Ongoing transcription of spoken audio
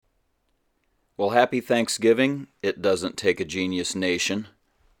Well, happy Thanksgiving. It doesn't take a genius nation,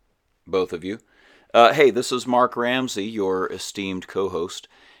 both of you. Hey, this is Mark Ramsey, your esteemed co host,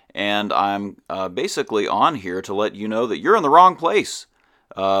 and I'm basically on here to let you know that you're in the wrong place.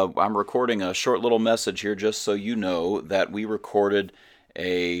 I'm recording a short little message here just so you know that we recorded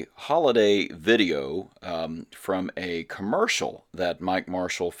a holiday video from a commercial that Mike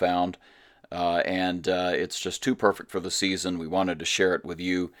Marshall found, and it's just too perfect for the season. We wanted to share it with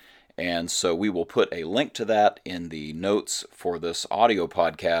you, and so we will put a link to that in the notes for this audio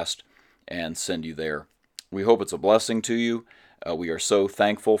podcast and send you there. We hope it's a blessing to you. We are so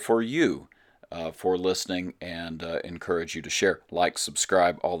thankful for you for listening and encourage you to share, like,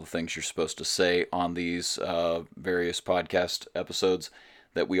 subscribe, all the things you're supposed to say on these various podcast episodes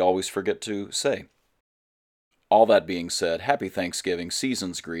that we always forget to say. All that being said, happy Thanksgiving,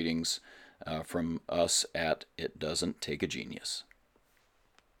 season's greetings from us at It Doesn't Take a Genius.